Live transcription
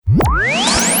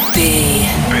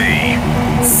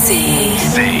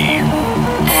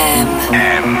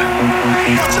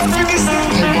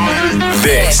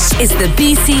This is the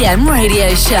BCM Radio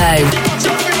Show.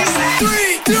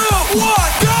 3, 2, 1,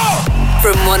 go!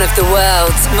 From one of the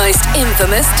world's most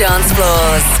infamous dance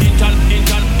floors.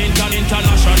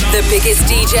 The biggest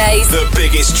DJs. The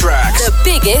biggest tracks. The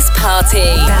biggest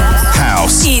party.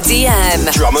 House.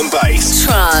 EDM. Drum and bass.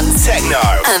 Trance. Techno.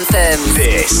 Anthems.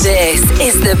 This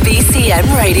is the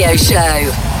BCM Radio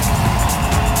Show.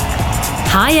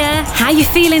 Hiya, how you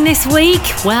feeling this week?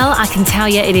 Well, I can tell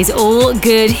you it is all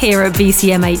good here at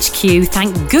BCM HQ.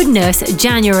 Thank goodness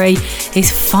January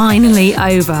is finally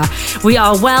over. We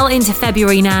are well into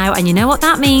February now, and you know what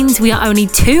that means? We are only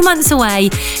 2 months away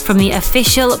from the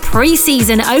official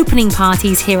pre-season opening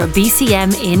parties here at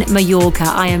BCM in Mallorca.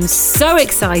 I am so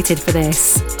excited for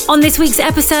this. On this week's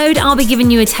episode, I'll be giving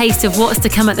you a taste of what's to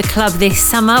come at the club this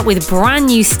summer with brand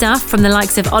new stuff from the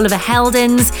likes of Oliver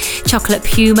Heldens, Chocolate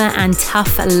Puma and Tough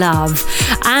Love.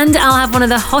 And I'll have one of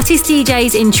the hottest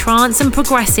DJs in trance and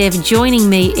progressive joining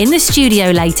me in the studio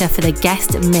later for the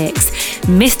guest mix.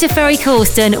 Mr. Ferry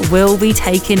Corsten will be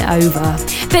taking over.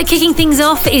 But kicking things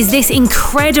off is this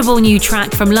incredible new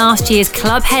track from last year's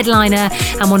club headliner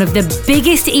and one of the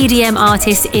biggest EDM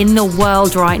artists in the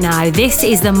world right now. This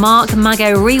is the Mark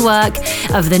Mago rework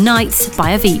of The Nights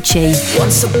by Avicii.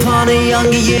 Once upon a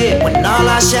younger year, when all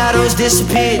our shadows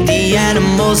disappeared, the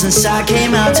animals inside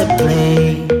came out to play.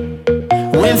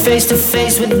 Went face to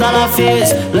face with all our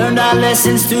fears, learned our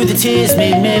lessons through the tears,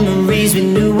 made memories we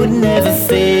knew would never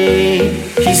fade.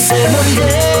 He said one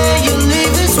day you'll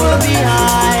leave this world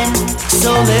behind,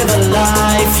 so live a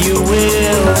life you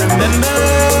will remember.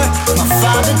 My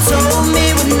father told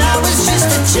me when I was just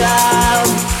a child,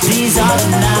 these are the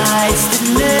nights that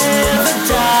never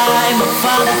die. My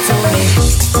father told me.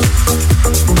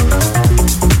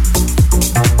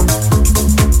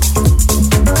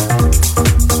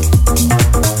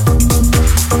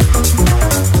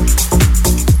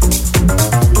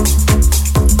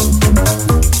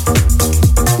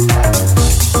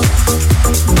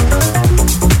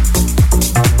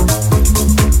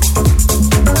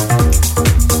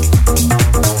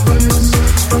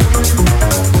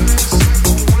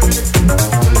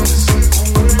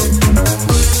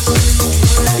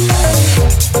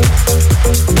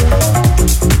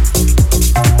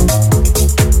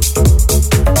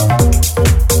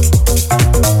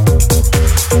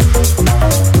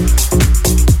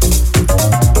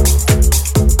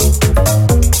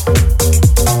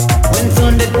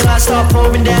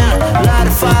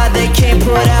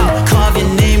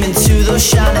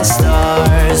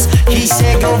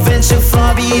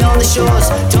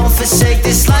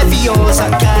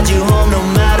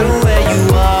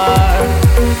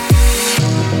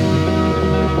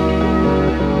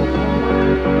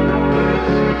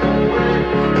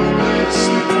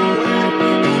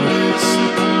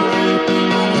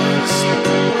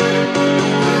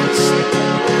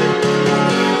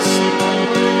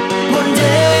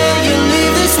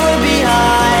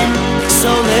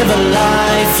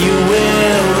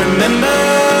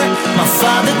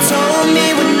 Father told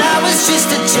me when I was just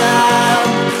a child,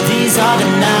 these are the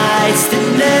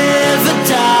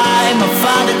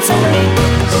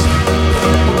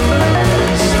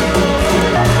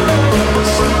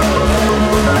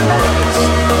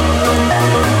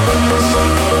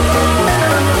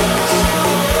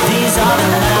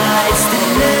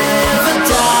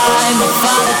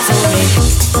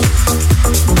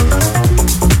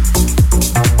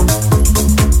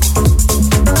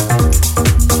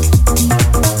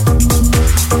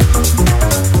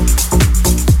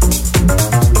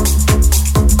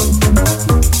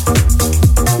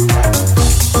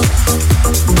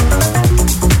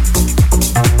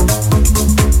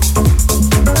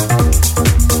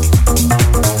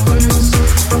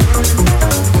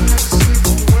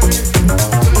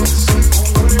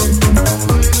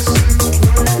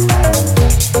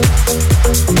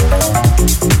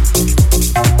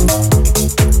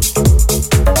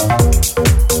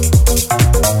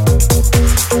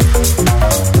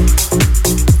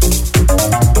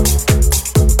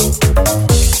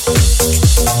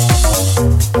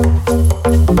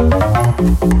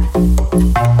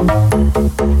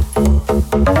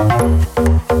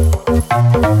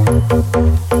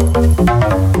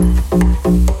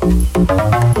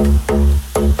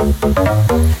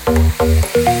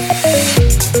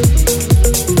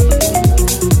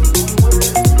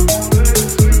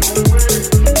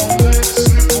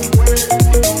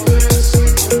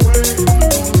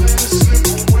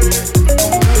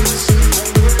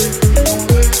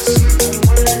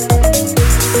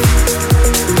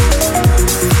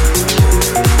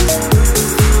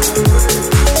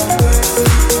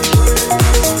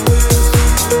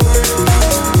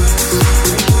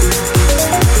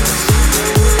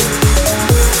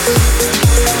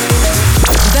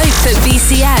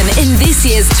this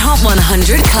year's Top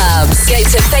 100 clubs. Go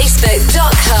to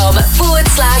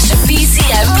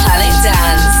facebook.com/VCM Planet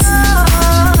Dance.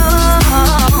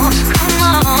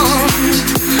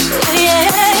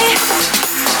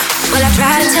 Well, I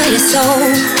tried to tell you so,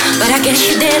 but I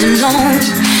guess you didn't know.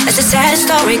 As the sad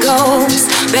story goes,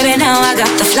 baby, now I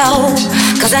got the flow.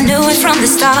 Cause I knew it from the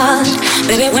start,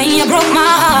 baby, when you broke my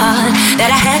heart, that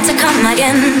I had to come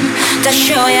again to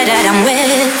show you that I'm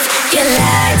with. You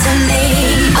lied to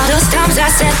me. All those times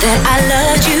I said that I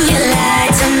loved you, you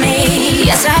lied to me.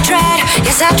 Yes, I tried,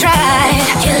 yes, I tried.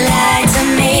 You lied to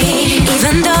me.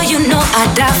 Even though you know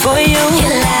I'd die for you, you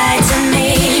lied to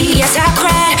me. Yes, I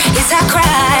cried, yes, I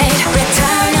cried.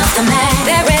 Return of the man,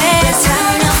 there it is.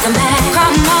 Return of the man,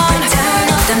 come on. Return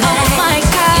of the man, oh my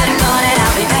God. You know that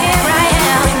I'll be back. Here I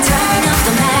am. Return of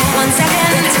the man, once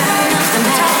again. Return of the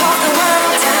man, top of the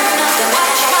world. Return of the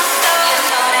man, you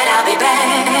know that I'll be back.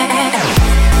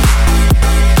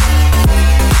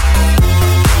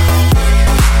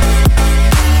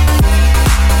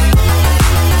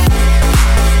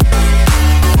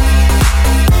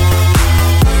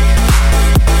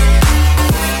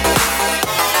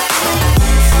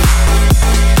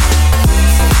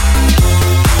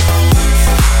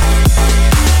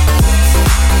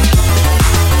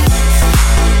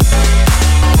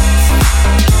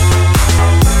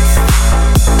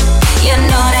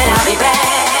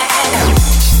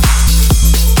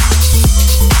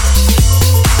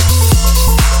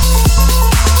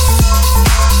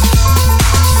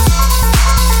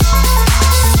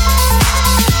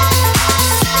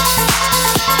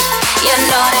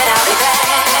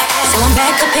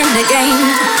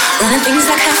 Running things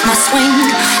like half my swing,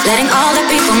 letting all the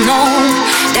people know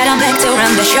that I'm back to run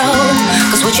the show.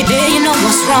 Cause what you did, you know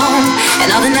what's wrong,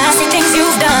 and all the nasty things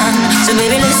you've done. So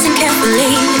baby, listen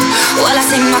carefully while I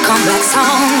sing my comeback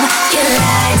song. You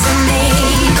lied to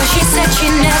me, cause she said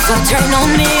she never turned on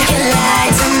me. You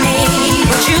lied to me,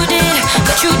 but you did,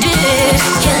 but you did.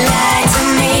 You lied to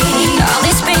me, all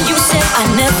this pain you said I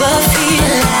never feel. You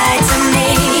lied to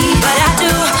me, but I do.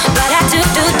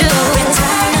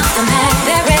 Return of the man,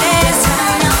 there it is.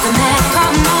 Return of the man,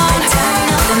 come on. Return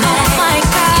of the man, oh my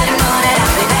God. You know that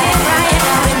I'll be back. Right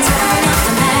now. Return of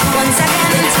the man, once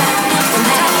again. Return of the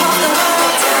man, top of the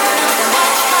world. Return of the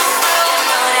man, you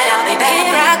know that I'll be back.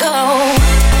 Here I go.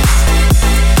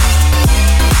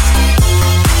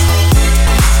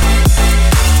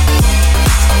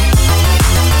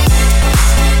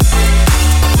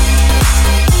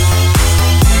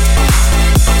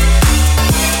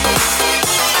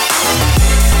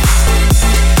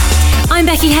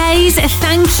 Becky Hayes,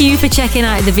 thank you for checking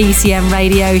out the VCM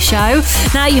radio show.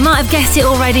 Now, you might have guessed it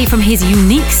already from his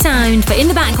unique sound, but in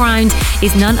the background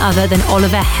is none other than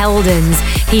Oliver Heldens.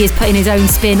 He is putting his own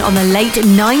spin on the late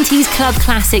 90s club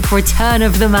classic Return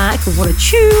of the Mac. What a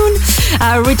tune!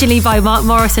 Originally by Mark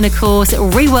Morrison, of course,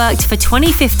 reworked for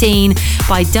 2015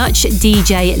 by Dutch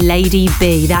DJ Lady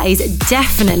B. That is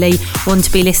definitely one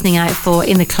to be listening out for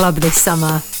in the club this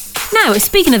summer. Now,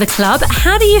 speaking of the club,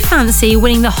 how do you fancy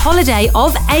winning the holiday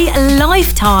of a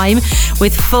lifetime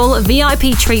with full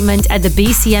VIP treatment at the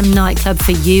BCM nightclub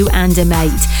for you and a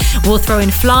mate? We'll throw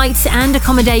in flights and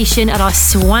accommodation at our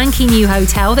swanky new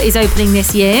hotel that is opening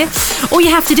this year. All you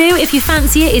have to do, if you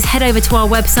fancy it, is head over to our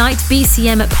website,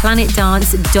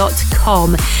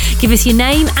 bcmplanetdance.com. Give us your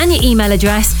name and your email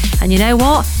address, and you know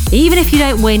what? Even if you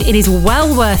don't win, it is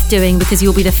well worth doing because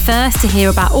you'll be the first to hear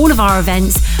about all of our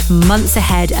events months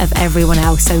ahead of everyone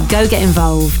else, so go get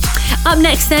involved. Up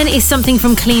next then is something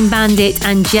from Clean Bandit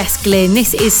and Jess Glynn.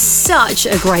 This is such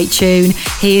a great tune.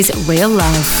 Here's Real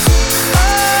Love.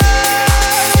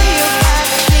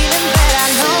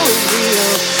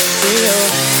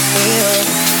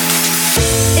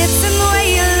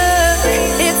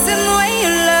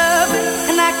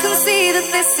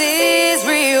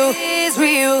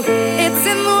 It's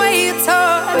in the way you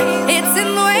talk, it's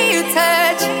in the way you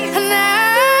touch, and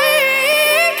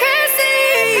I can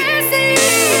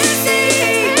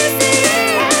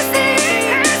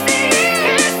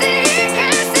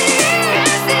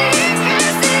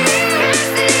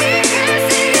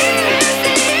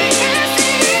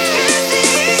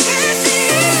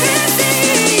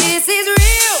This is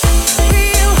real,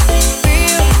 real,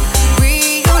 real,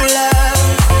 real love.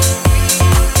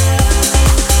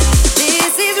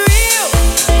 This is real,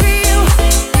 real,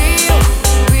 real,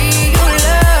 real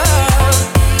love.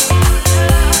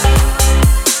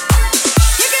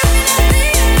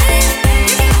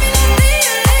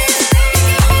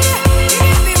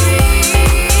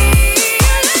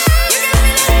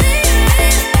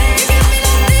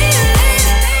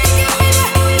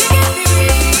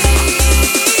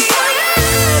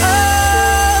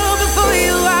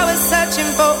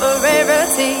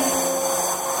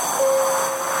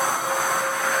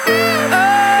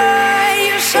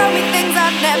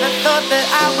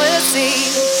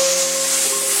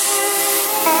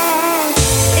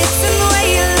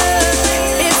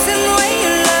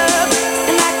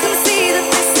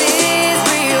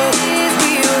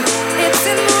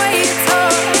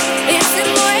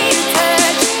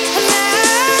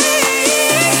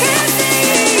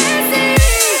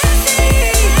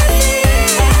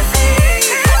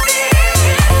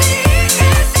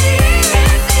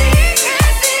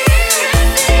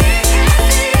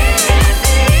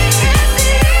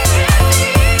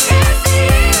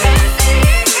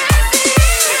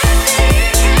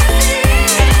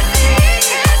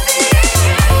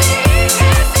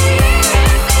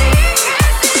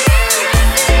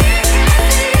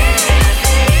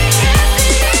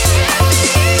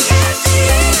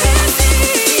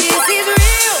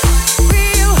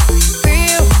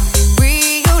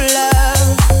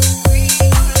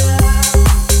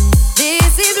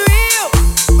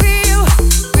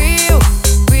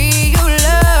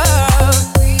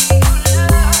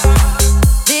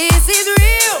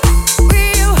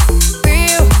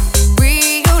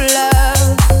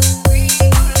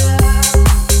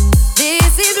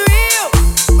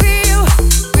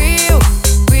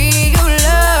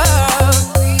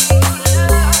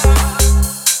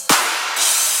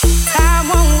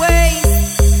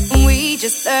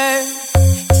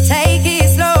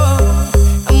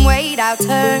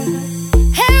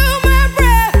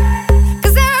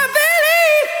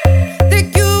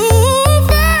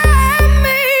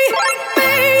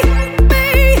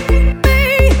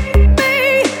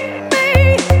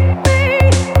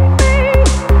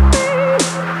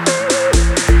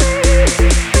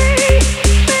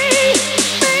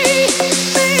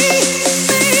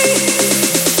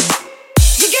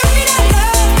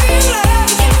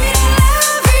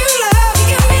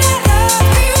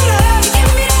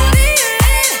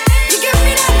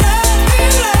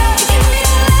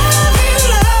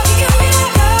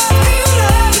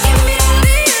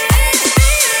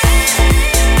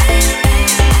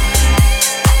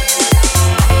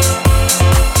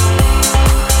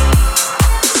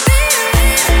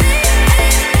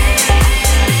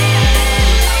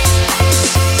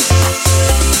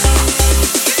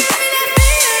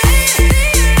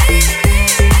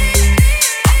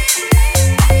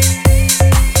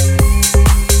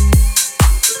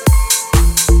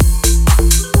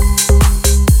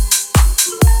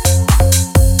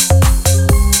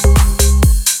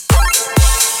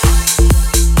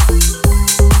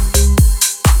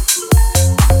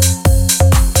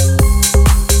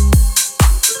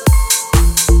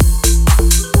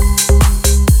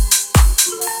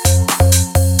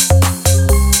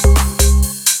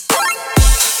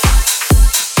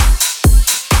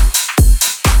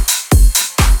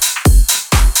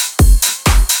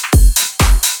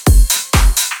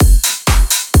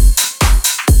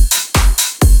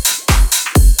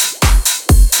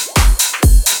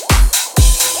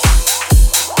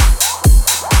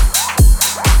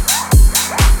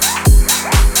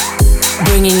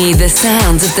 The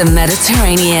sounds of the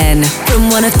Mediterranean from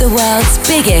one of the world's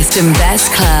biggest and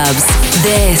best clubs.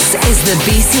 This is the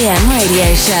BCM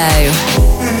Radio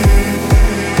Show.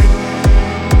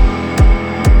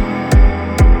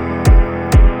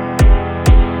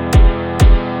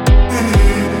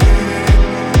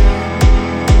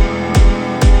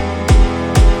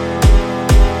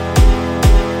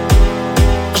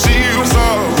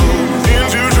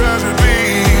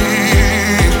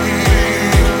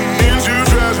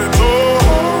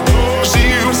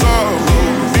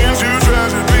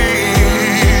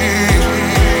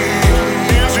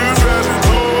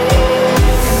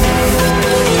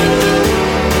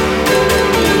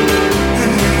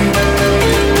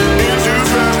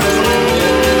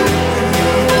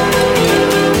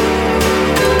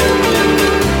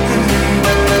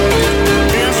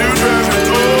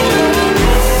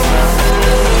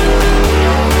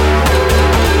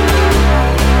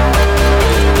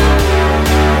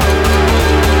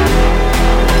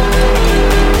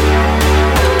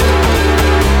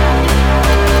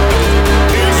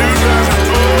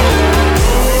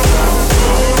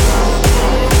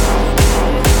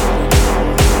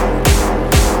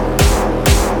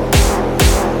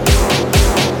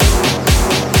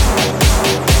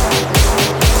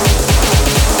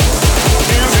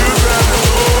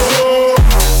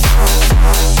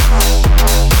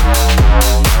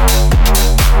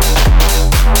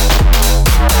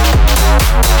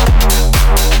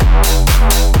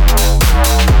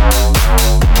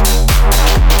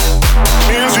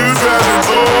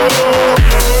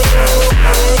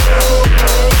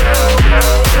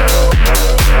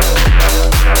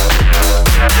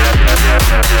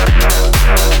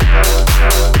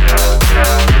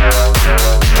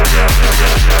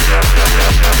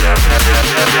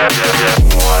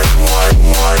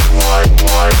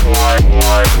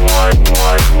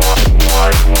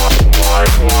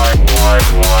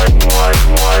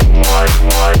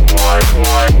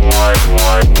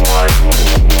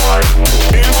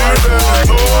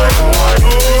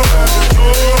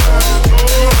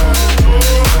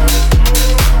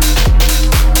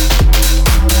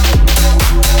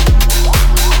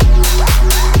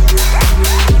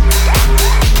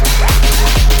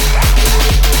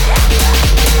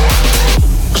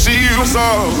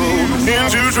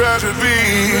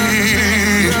 tragedy,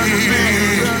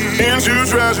 into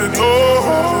tragedy.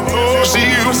 Oh,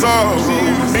 see you fall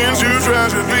into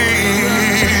tragedy,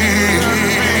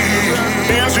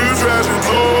 into tragedy.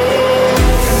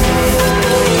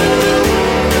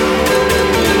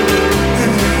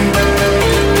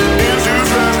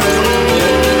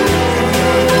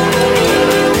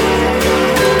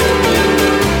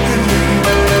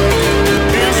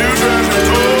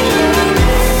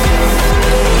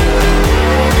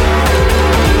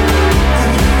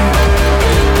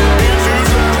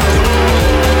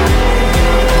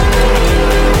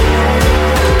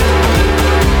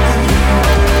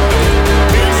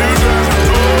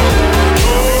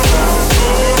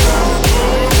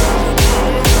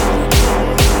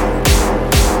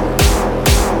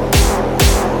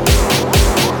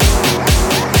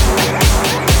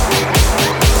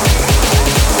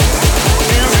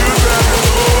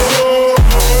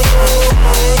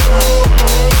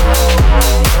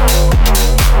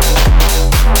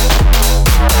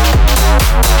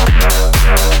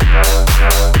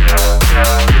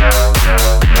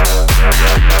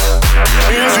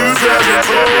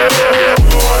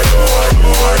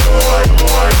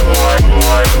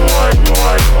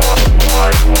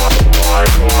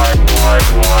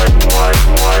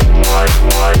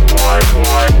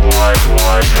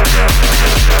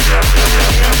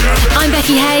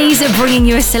 Bringing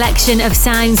you a selection of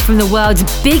sounds from the world's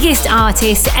biggest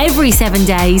artists every 7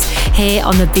 days here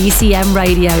on the BCM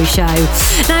radio show.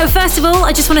 Now, first of all,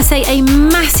 I just want to say a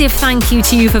massive thank you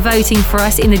to you for voting for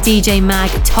us in the DJ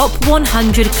Mag Top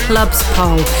 100 Clubs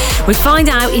poll. We'll find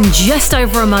out in just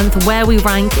over a month where we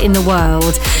rank in the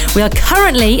world. We are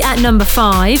currently at number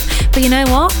 5, but you know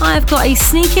what? I've got a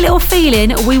sneaky little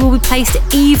feeling we will be placed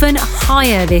even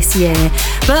higher this year.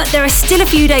 But there are still a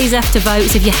few days left to vote,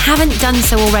 so if you haven't done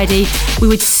so already, we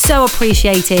would so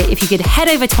appreciate it if you could head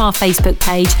over to our Facebook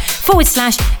page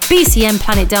 /BCM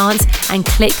Planet Dance and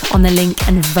click on the link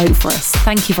and vote for us.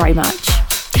 Thank you very much.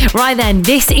 Right then,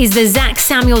 this is the Zach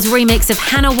Samuels remix of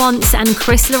Hannah Wants and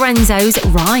Chris Lorenzo's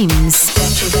Rhymes.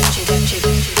 Watch it, babe. Don't you,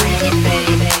 bring it,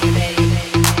 babe.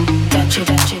 Don't you,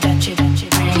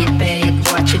 bring it, babe.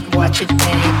 Watch it, babe.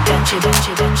 Don't you,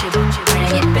 bring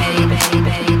it, babe.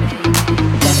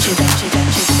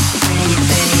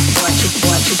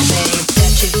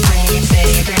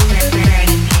 Burn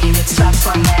it, leave it, stop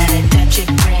formatted. Don't you,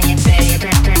 bring it, babe.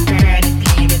 Burn it,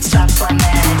 leave it, stop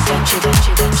formatted. Don't you,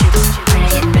 bring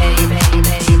it, babe. Don't you,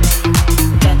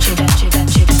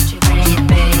 bring it,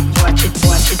 babe. Watch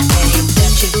it, babe.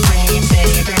 Don't you, bring it,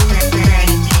 babe. Burn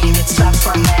it, leave it, stop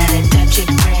formatted. Don't you,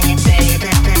 bring it, babe.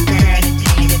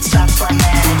 Stop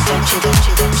formatted.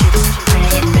 Don't you bring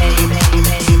it, baby. Don't you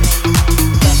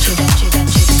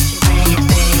bring it,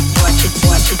 babe.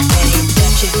 Watch it, babe.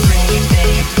 Don't you bring it,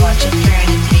 babe. Watch it, turn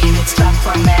it, leave it, stop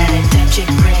formatted. Don't you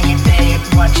bring it, babe.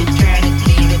 Watch it, turn it,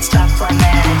 leave it, stop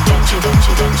formatted. Don't you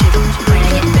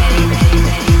bring it, baby.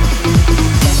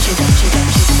 Don't you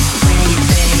bring it,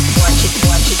 babe. Watch it,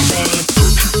 babe.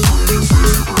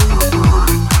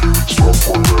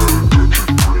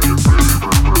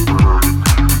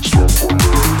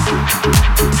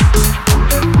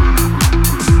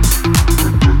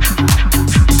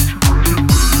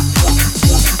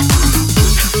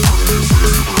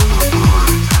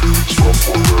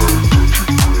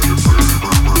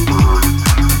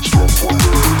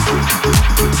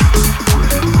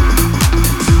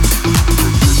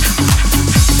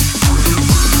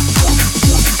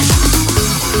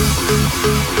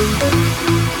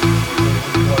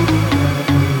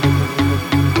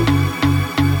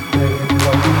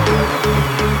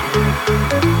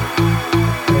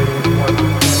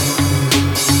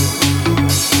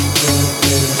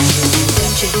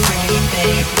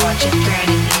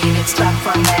 Stop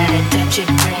formatted.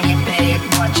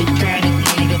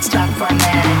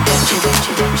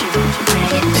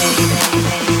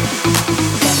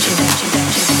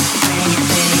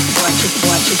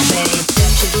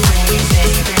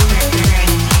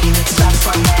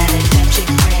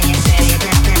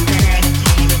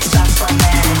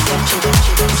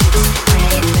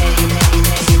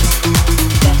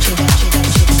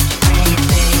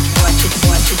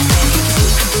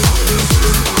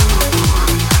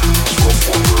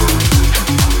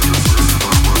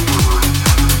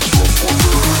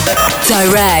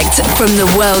 Direct from the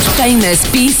world-famous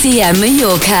BCM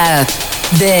Mallorca.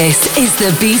 This is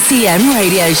the BCM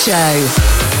Radio Show.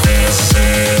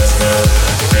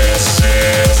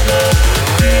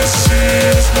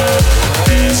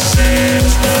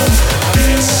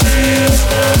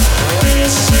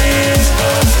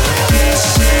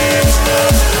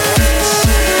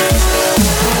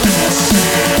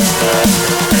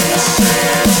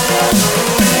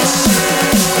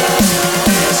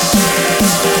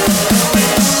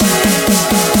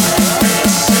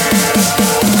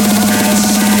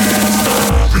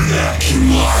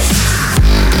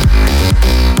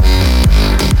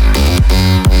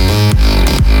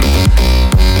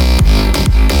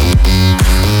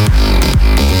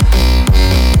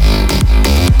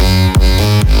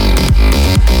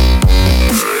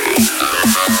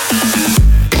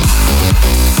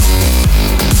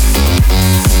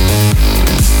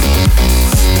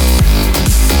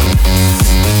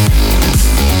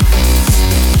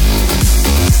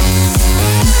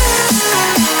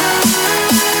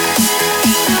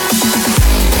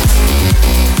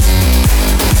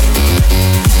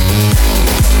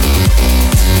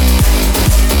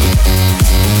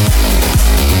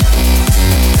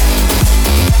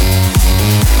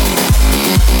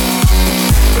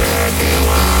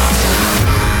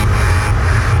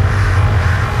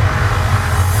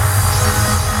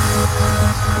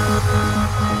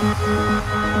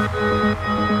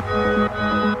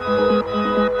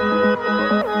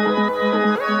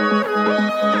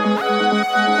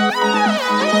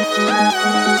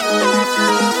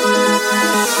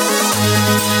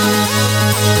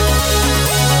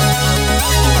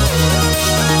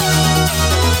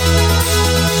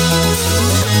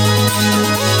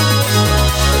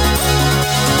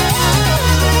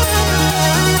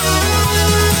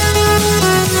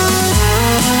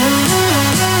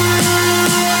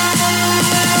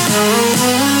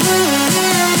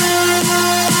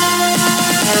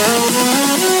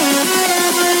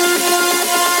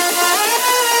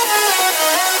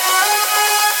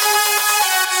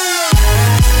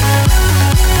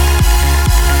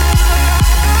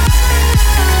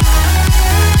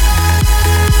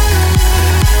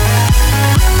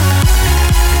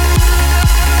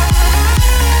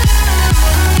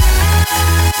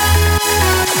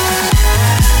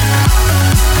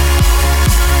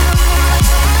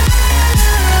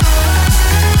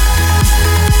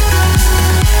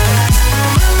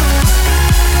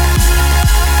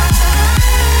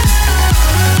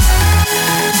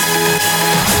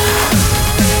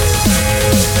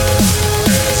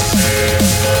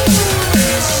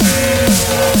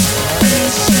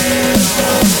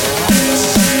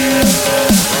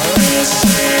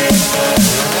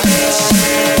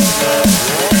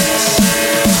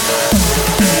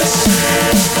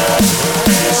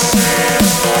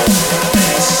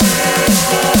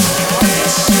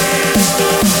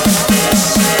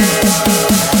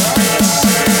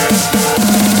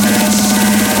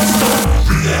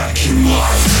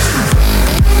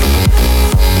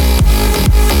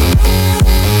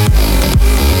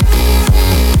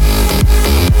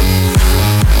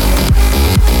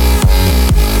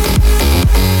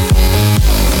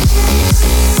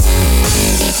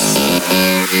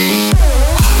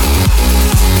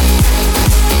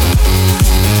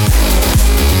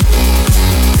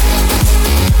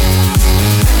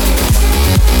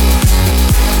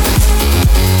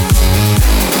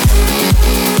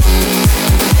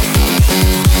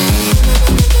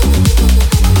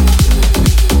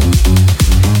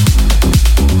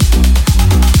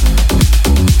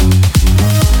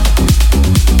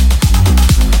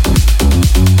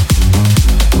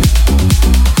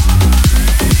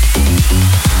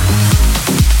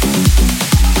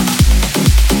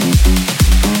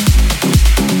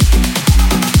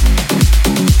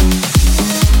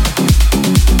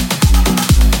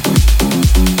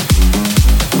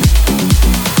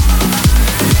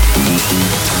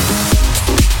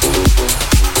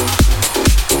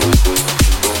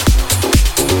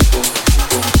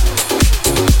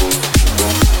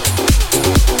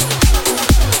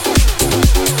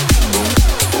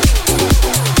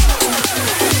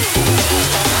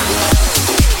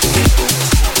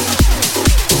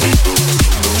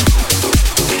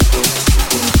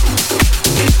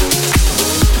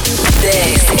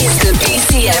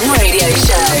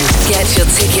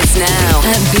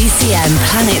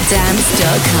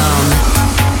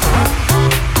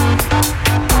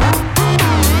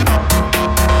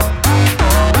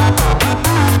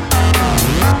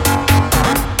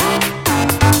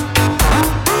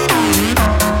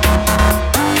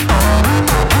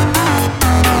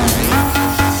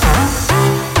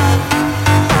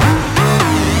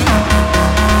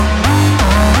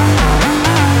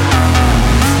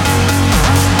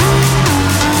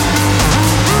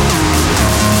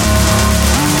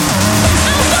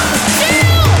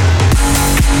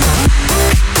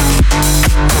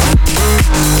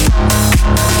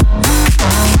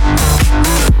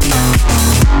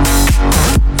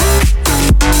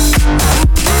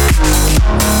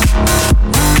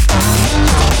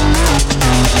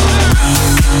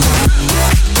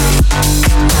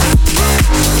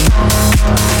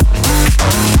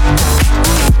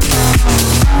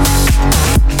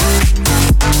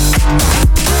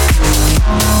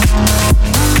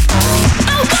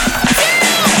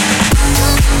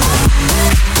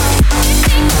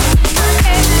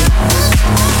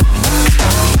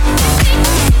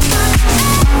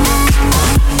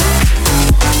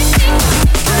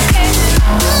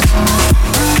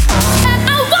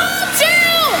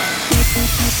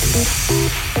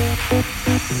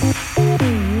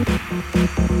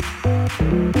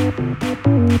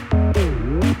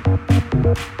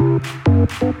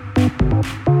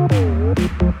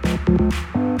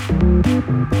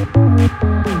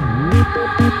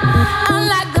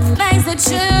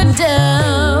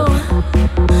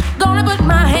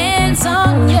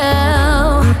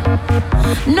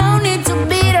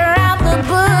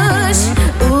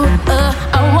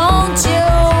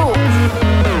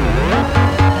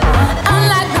 I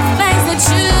like the things that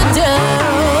you do.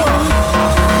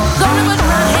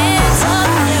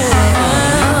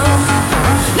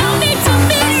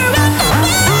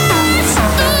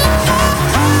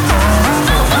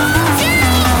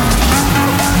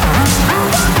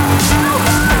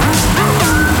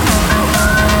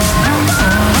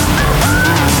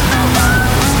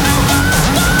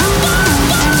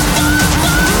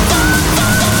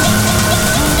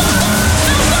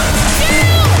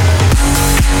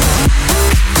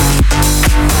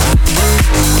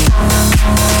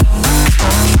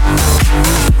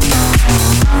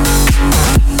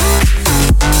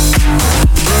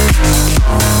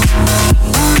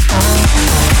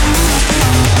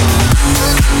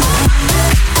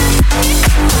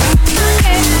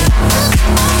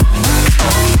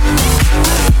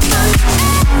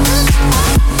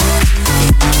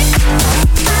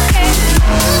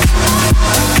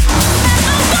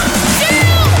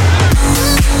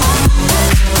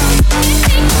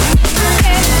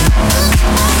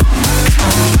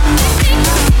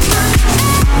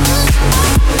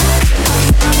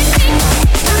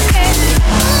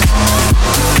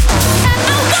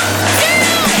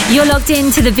 You're locked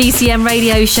into the BCM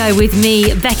radio show with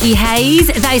me, Becky Hayes.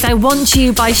 That is I Want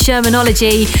You by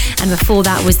Shermanology. And before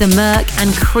that was the Merck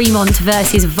and Cremont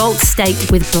versus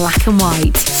Voltstake with Black and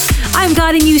White. I'm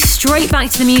guiding you straight back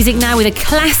to the music now with a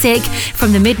classic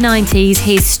from the mid-90s.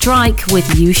 Here's Strike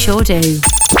with You Sure Do.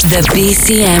 The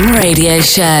BCM radio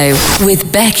show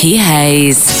with Becky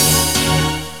Hayes.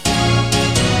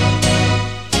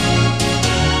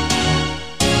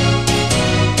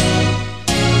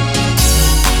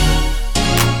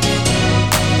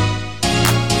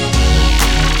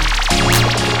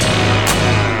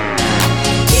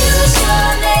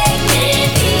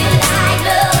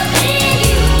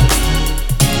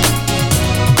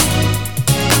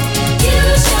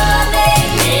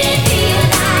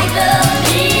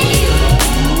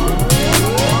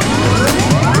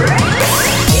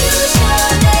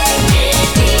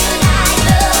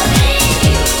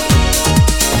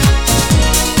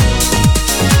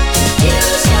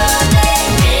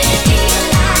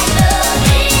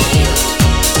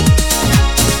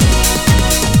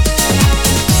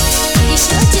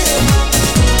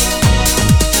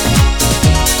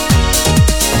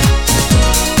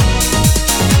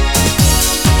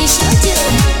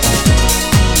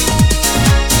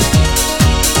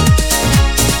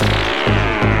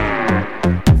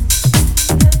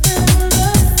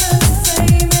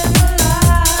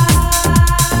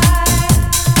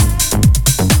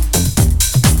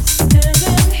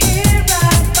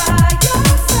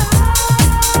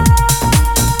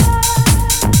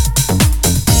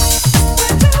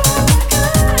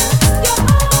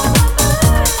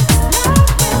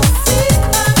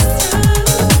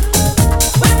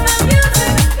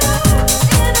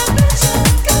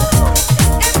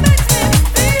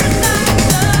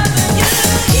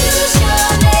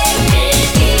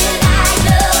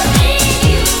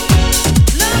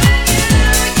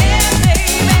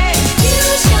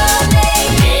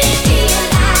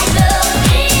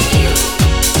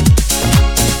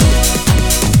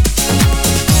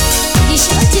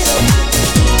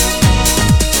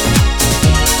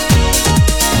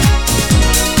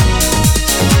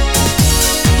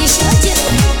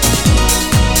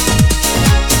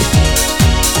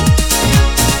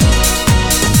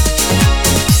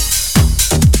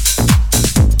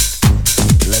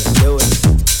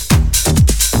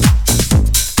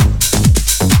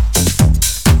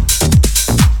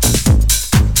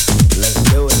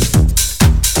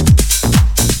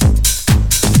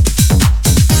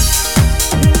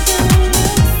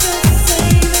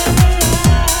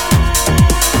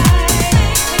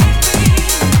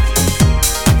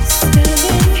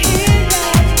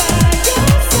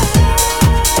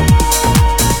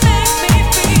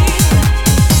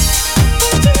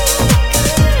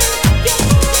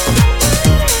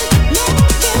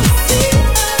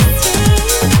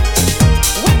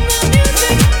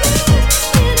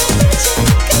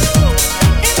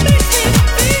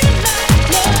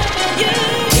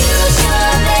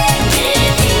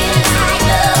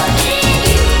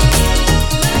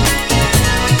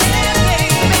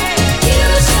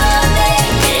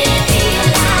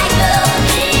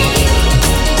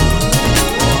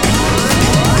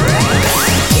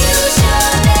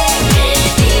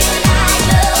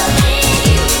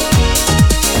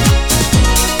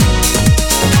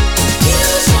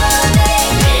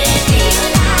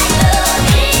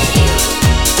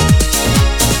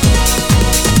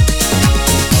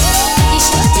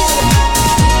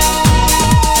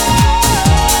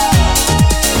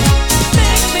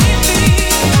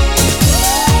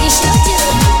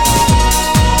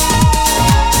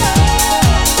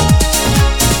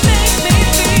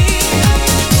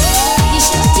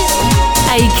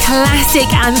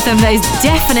 Classic anthem that has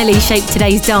definitely shaped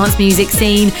today's dance music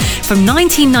scene. From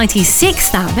 1996,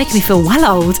 that making me feel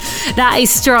well old. That is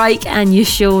Strike and You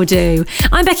Sure Do.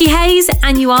 I'm Becky Hayes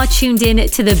and you are tuned in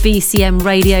to the BCM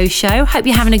radio show. Hope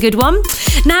you're having a good one.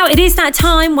 Now it is that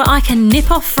time where I can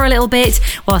nip off for a little bit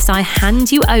whilst I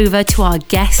hand you over to our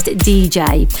guest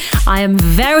DJ. I am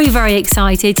very, very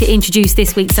excited to introduce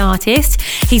this week's artist.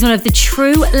 He's one of the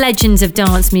true legends of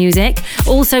dance music,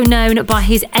 also known by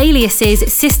his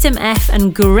aliases System F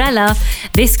and Gorilla.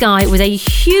 This guy was a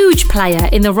huge player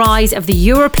in the rise of the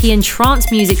European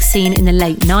trance music scene in the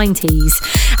late 90s.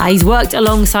 He's worked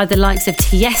alongside the likes of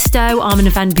Tiesto, Armin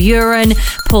van Buuren,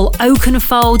 Paul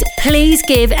Oakenfold. Please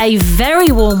give a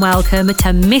very warm welcome to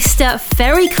Mr.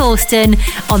 Ferry Corsten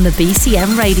on the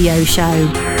BCM radio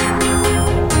show.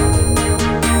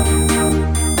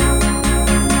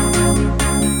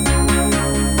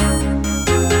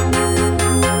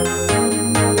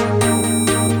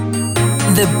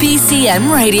 The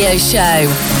BCM Radio Show.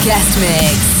 Guest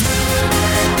Mix.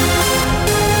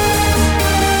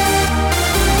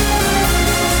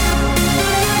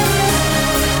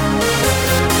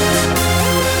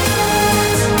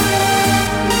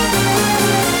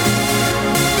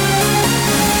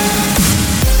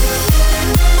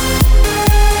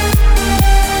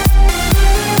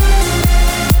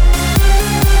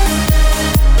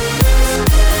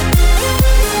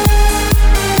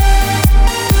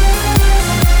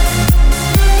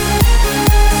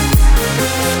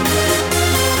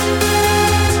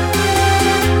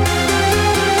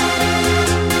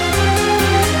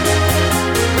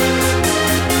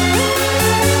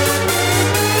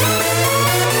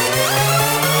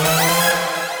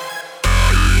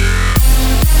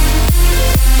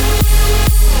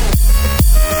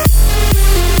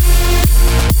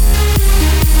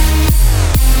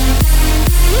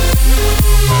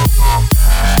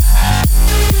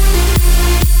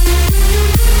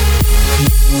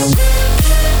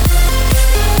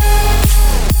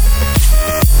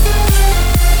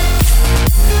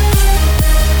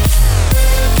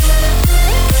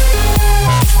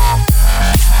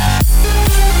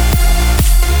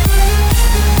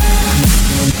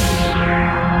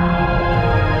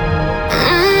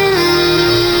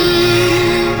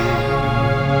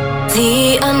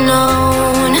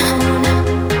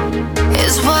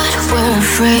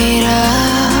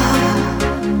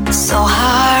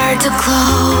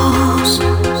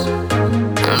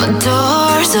 the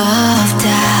doors of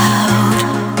doubt.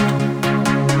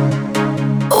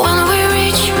 When we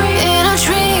reach in our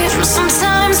dreams,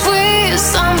 sometimes we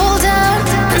stumble down,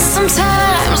 and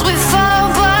sometimes we fall,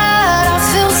 but I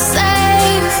feel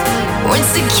safe. We're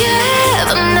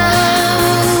together now.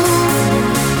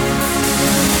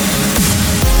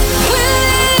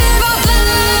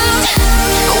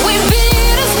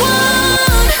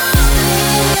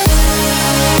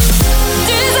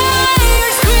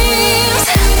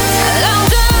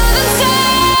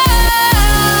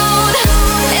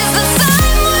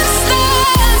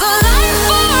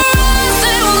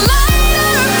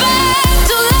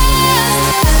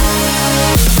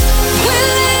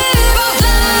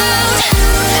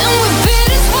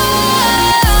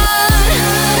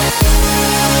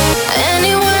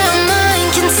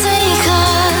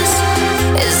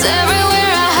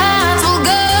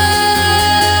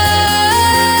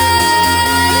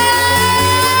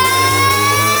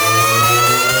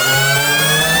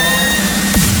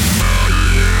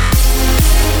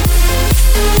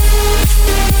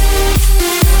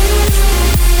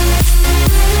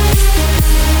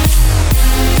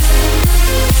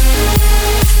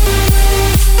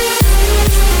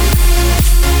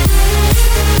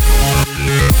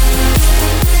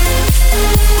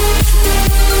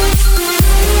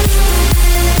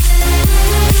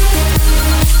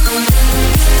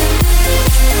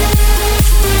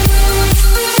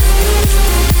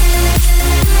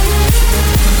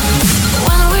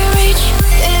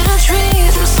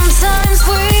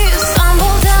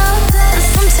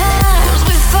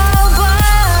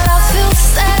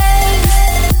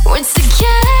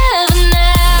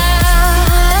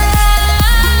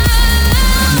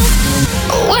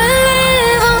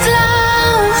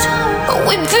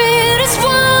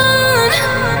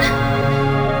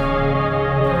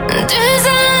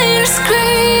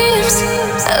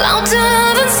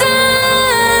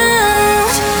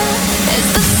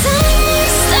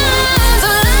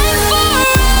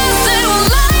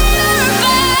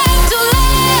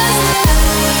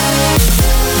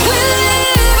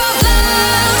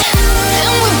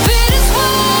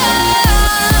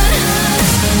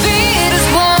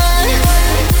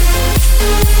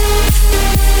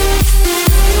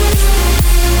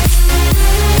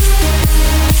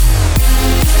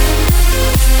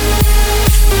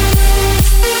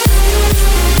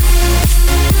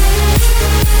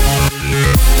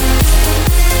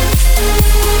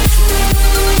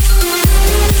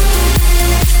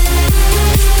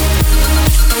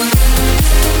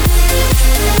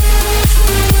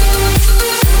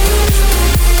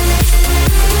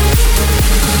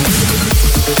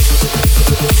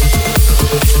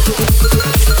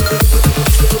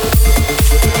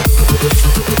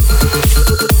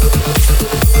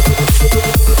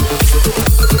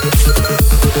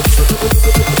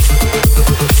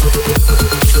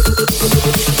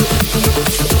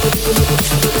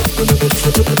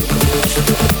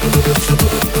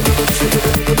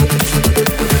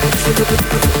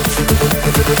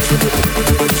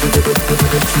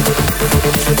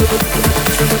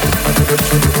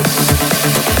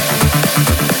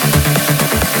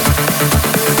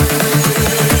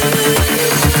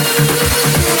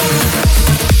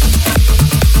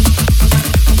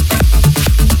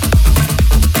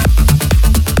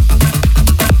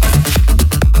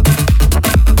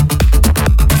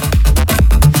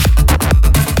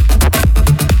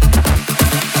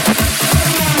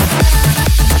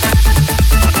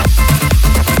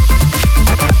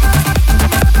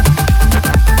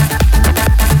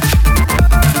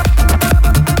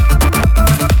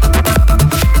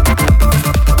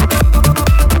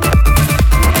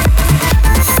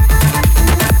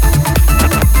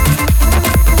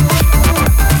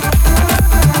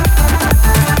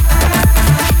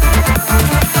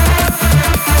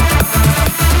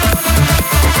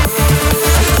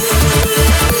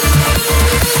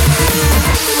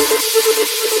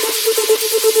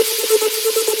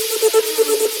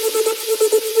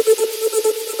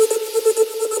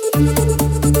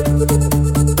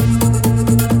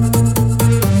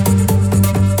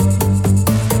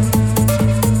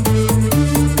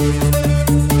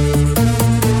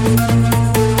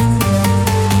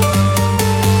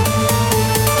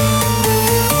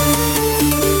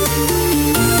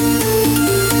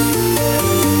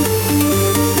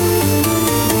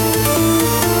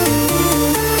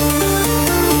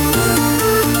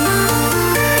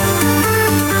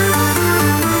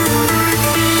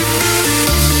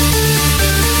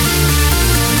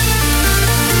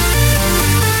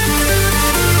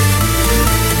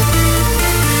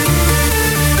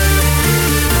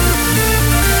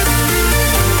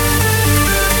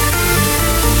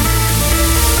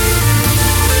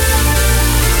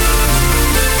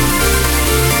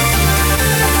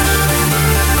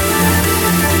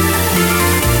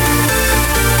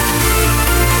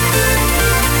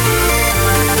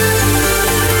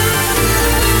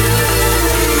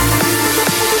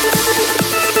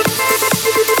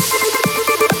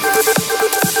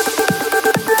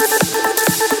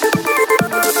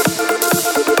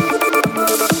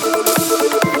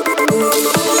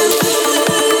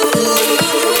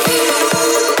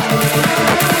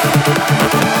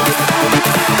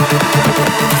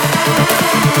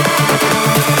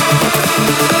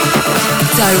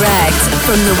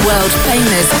 from the world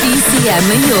famous BCM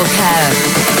Mallorca.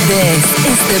 This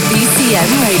is the BCM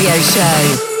Radio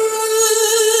Show.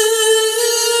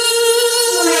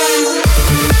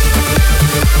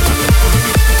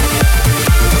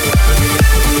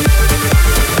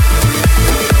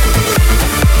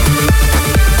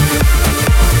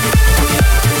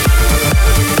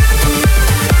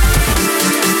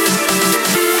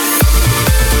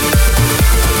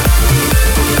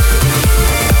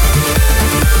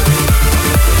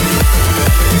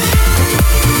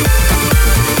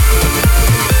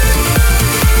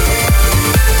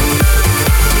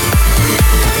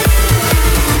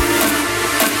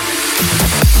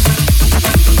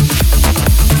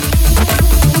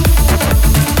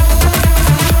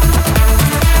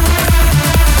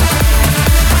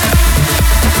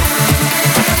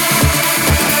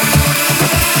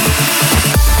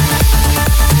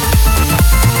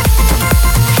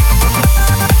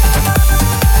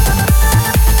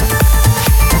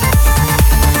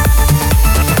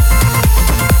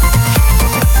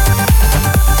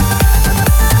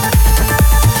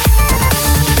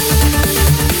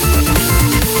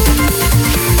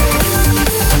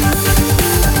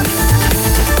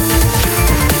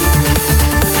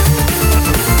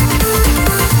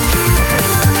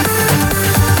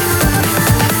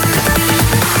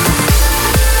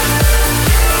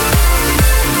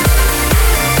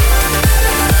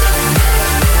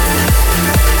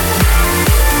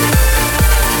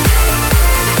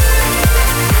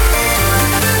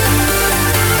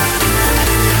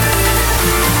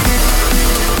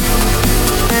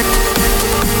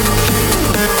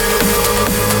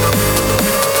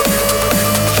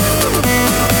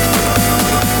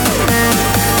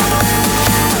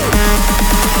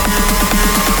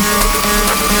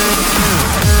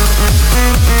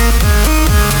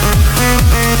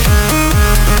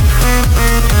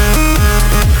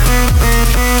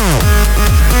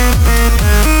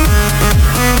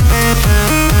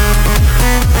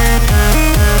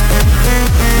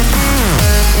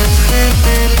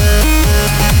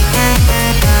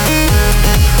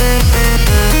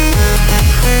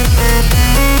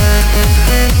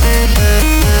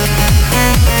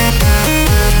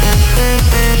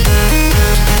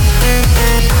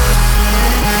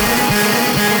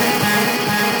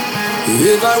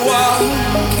 If I walk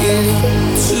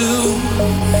into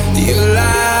your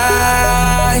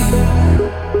light,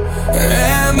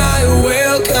 am I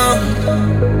welcome?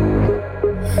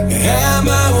 Am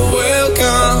I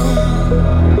welcome?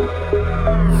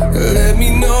 Let me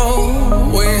know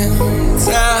when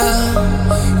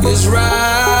time is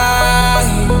right.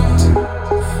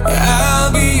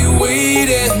 I'll be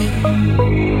waiting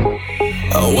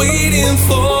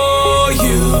for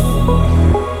you.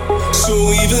 So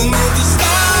even if the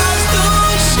stars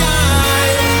don't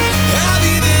shine, I'll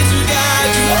be there to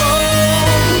guide you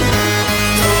home.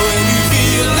 When you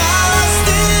feel lost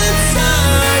in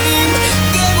time,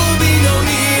 there will be no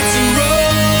need to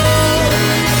run.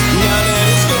 Now let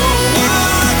us go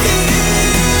walking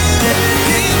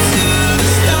into the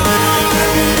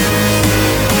stars.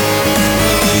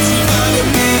 We need to find a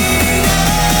meaning.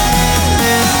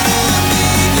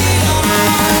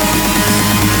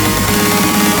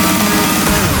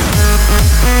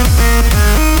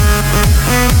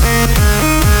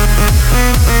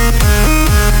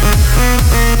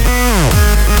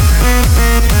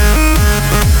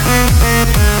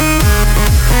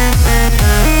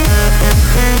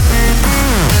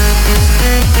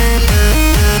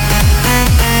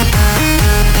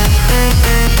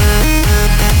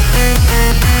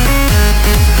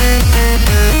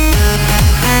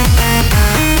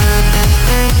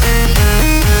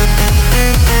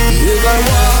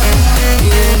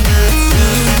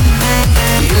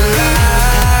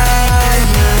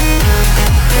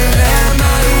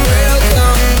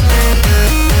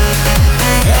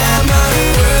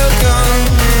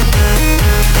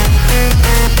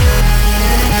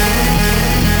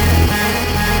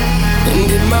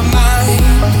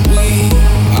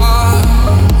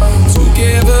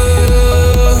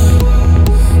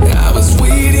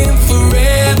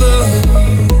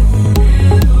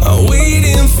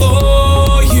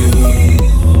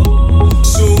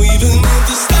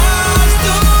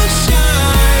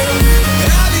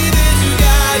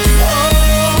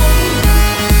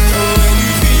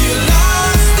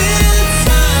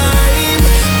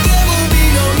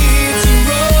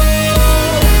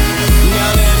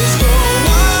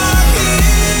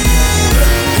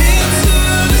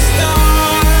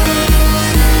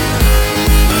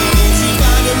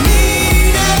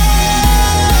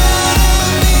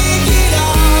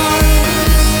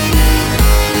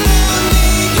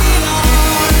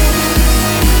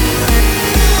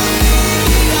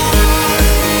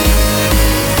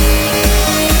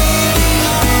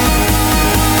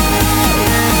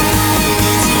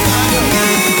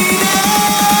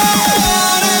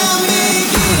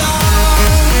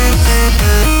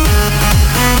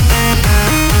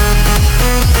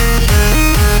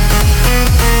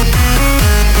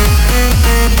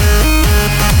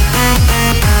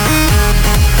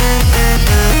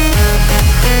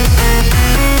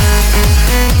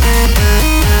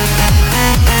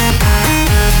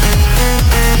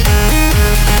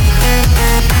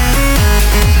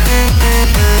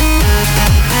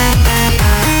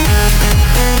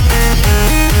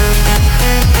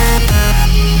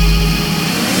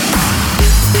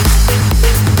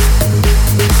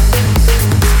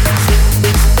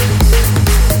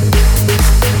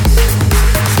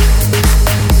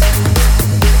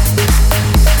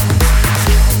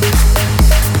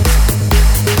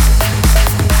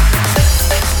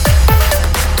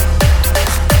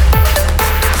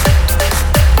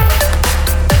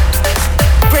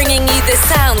 The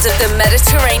sounds of the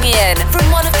Mediterranean from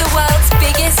one of the world's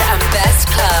biggest and best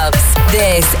clubs.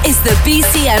 This is the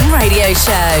BCM Radio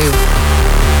Show.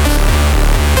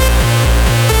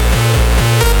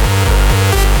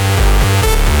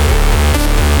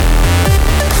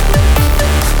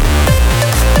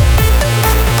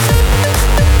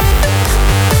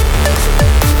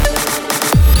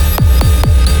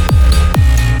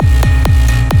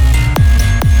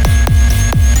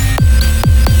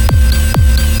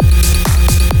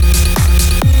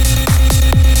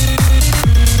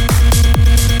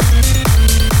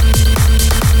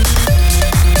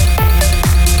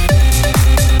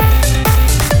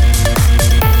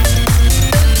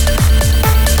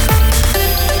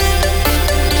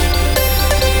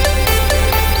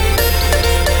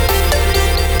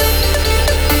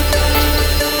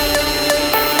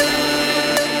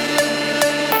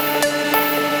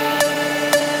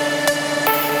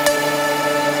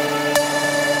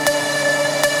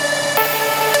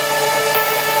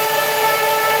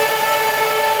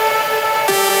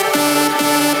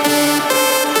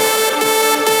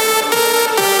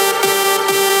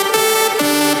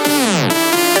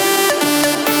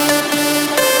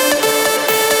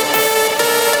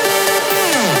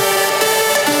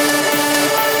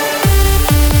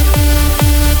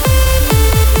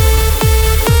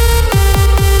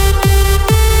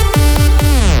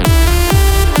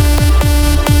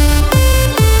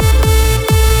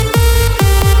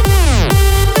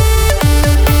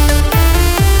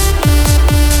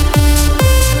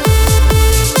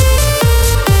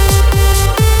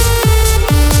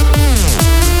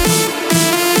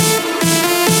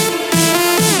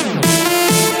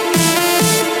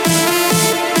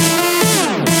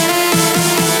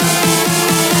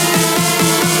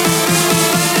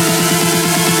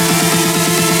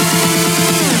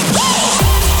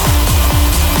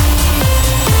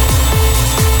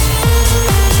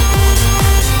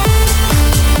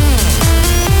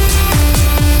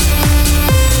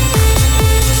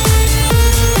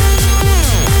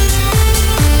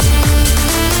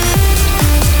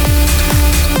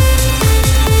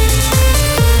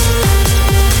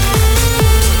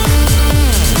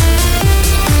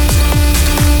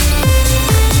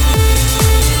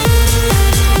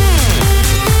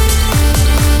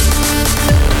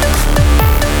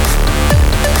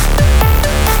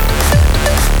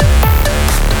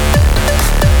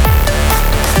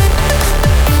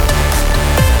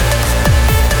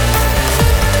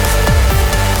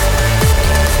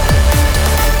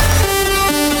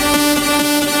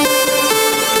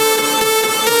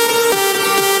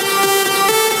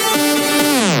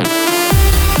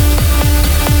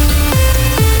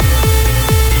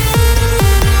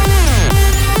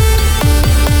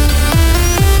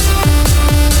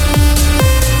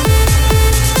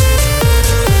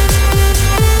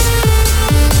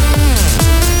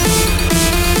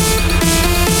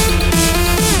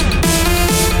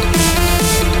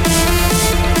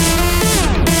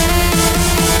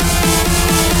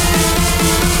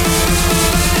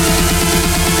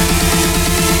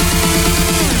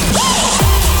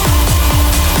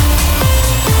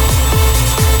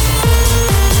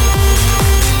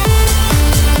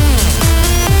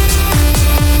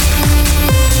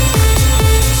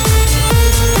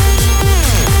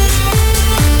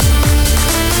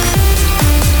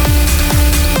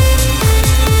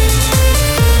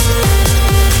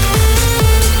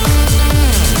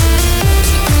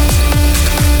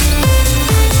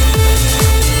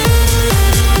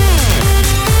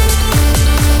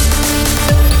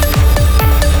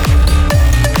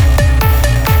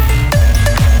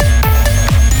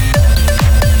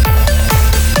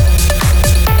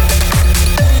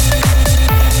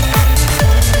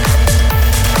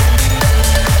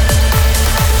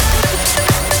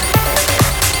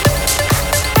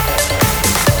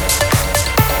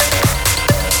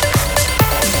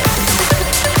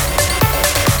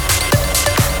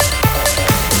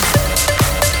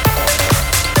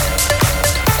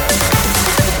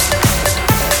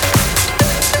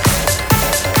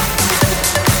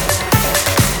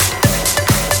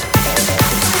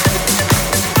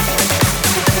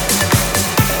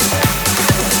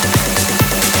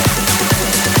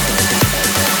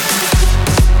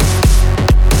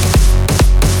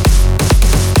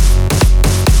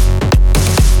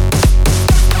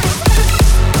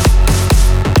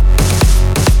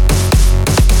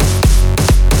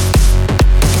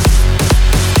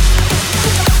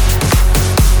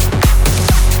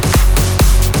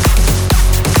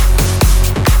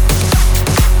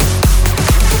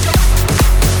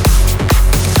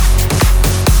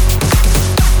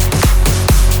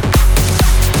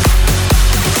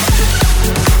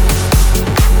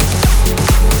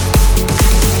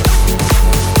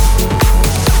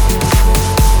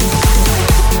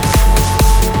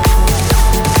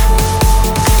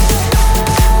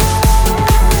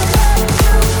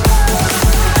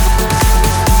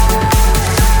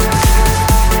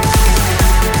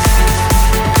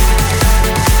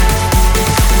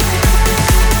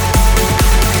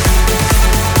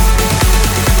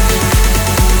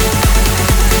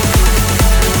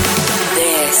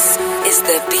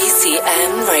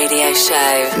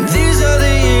 These are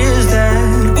the years that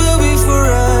will be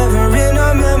forever in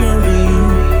our memory.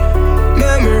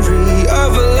 Memory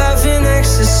of a life in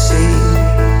ecstasy,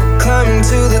 climbing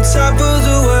to the top of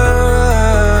the world.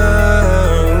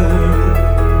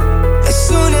 As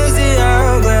soon as the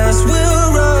hourglass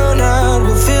will run out,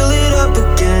 we'll fill it up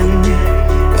again,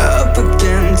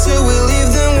 till we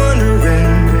leave them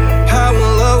wondering how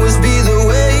we'll always be the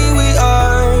way we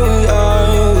are, we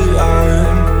are, we are.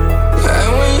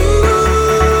 And when you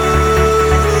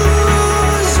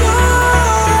lose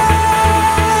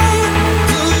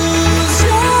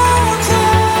your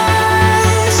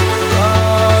place,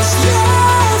 lost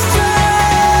your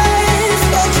face.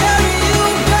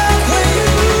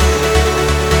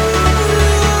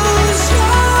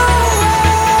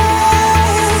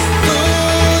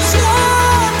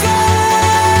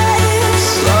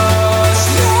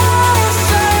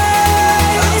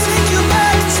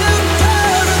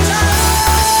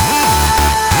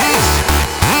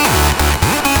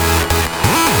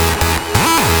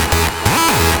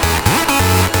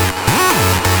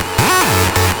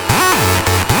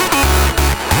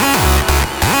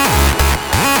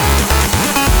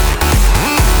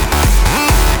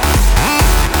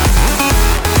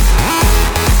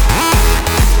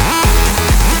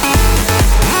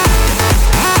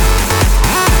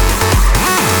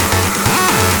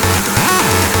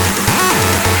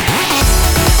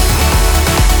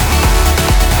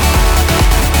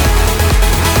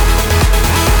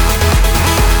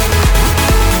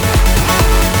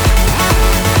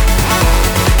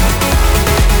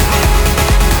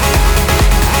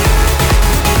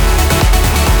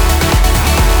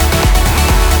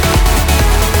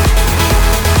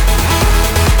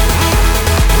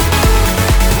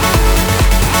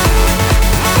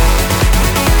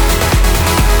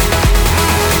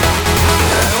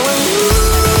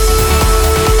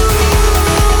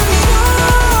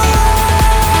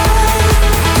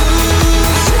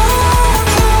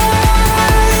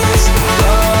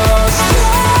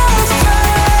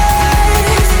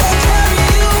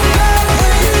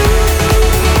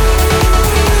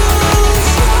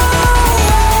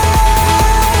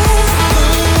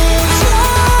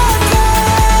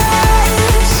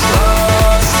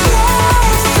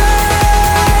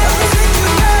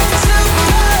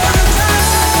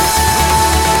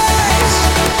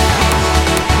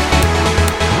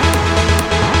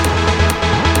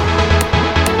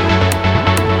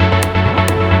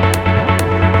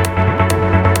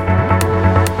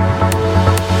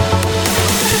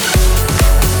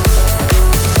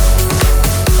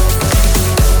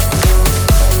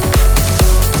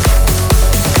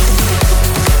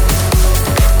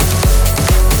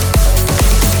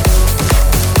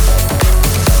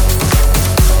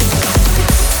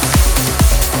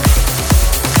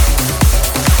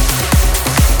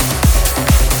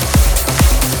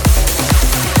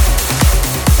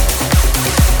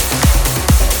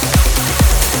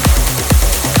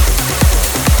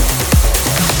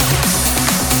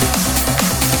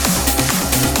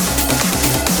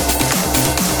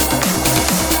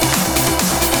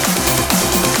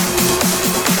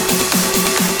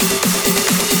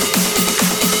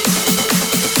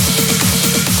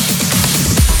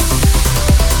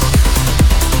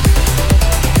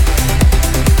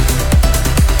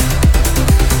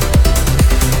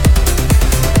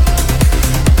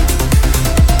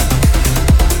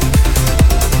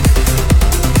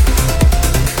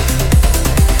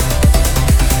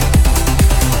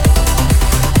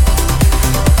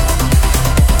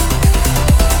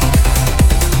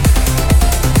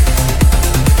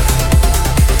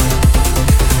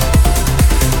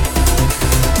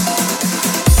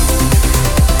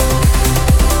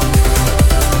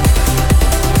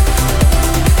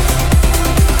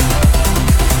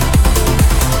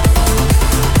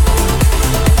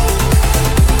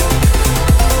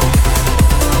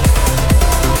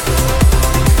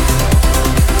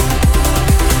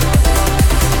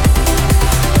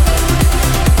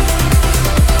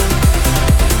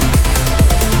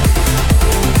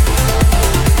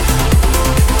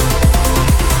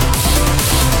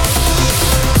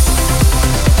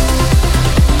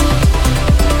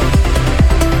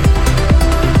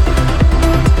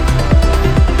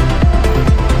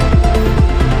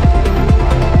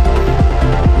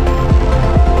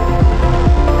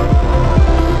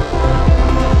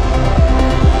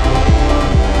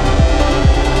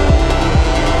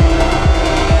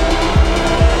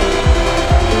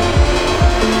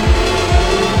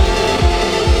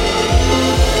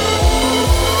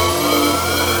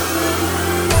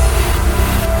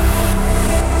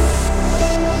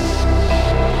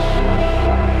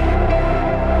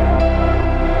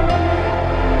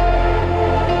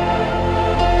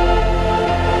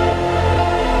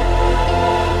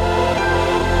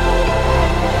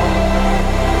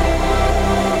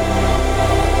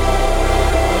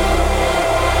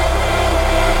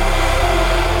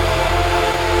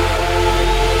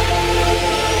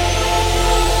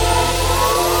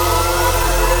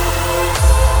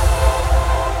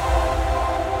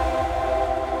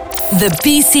 The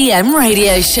BCM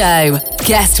Radio Show.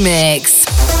 Guest Mix.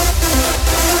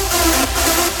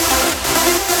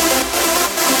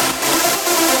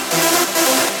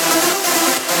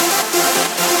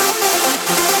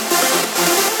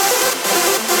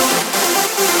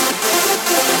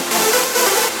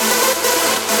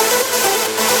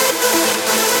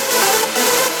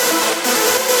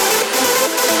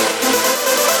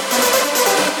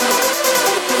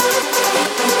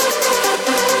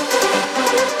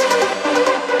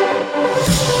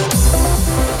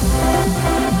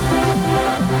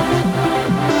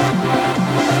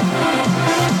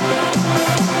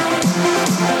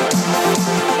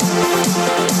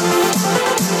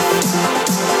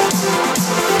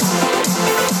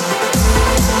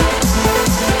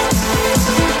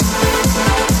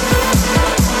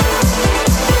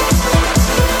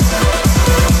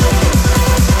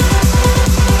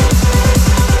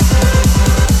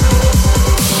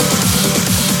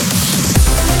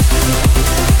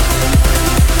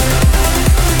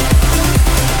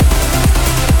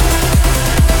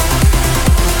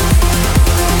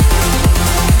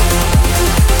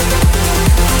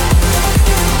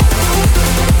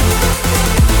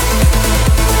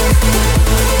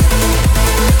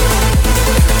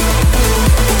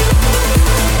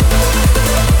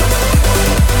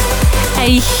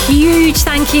 A huge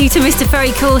thank you to Mr. Ferry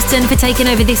Corsten for taking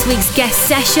over this week's guest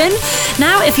session.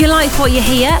 Now, if you like what you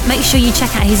hear, make sure you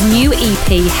check out his new EP,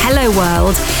 Hello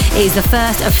World. It is the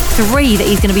first of 3 that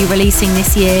he's going to be releasing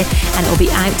this year, and it'll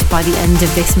be out by the end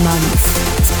of this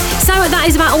month. So that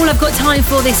is about all I've got time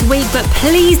for this week, but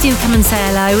please do come and say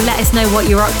hello. Let us know what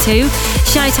you're up to.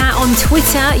 Shout out on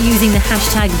Twitter using the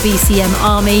hashtag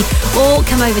BCMArmy, or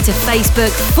come over to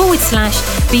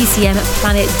Facebook.com/BCM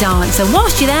Planet Dance. So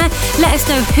whilst you're there, let us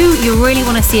know who you really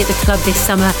want to see at the club this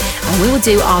summer, and we will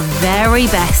do our very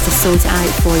best to sort it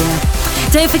out for you.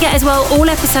 Don't forget as well, all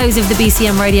episodes of the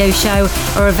BCM Radio Show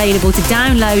are available to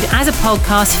download as a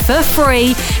podcast for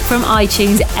free from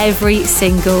iTunes every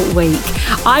single week.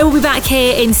 I will be back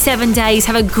here in 7 days.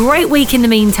 Have a great week in the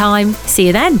meantime. See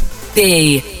you then.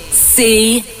 BCM.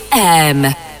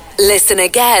 Listen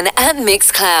again at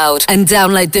Mixcloud and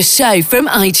download the show from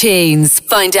iTunes.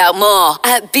 Find out more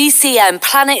at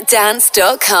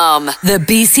bcmplanetdance.com. The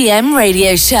BCM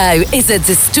Radio Show is a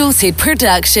Distorted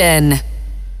production.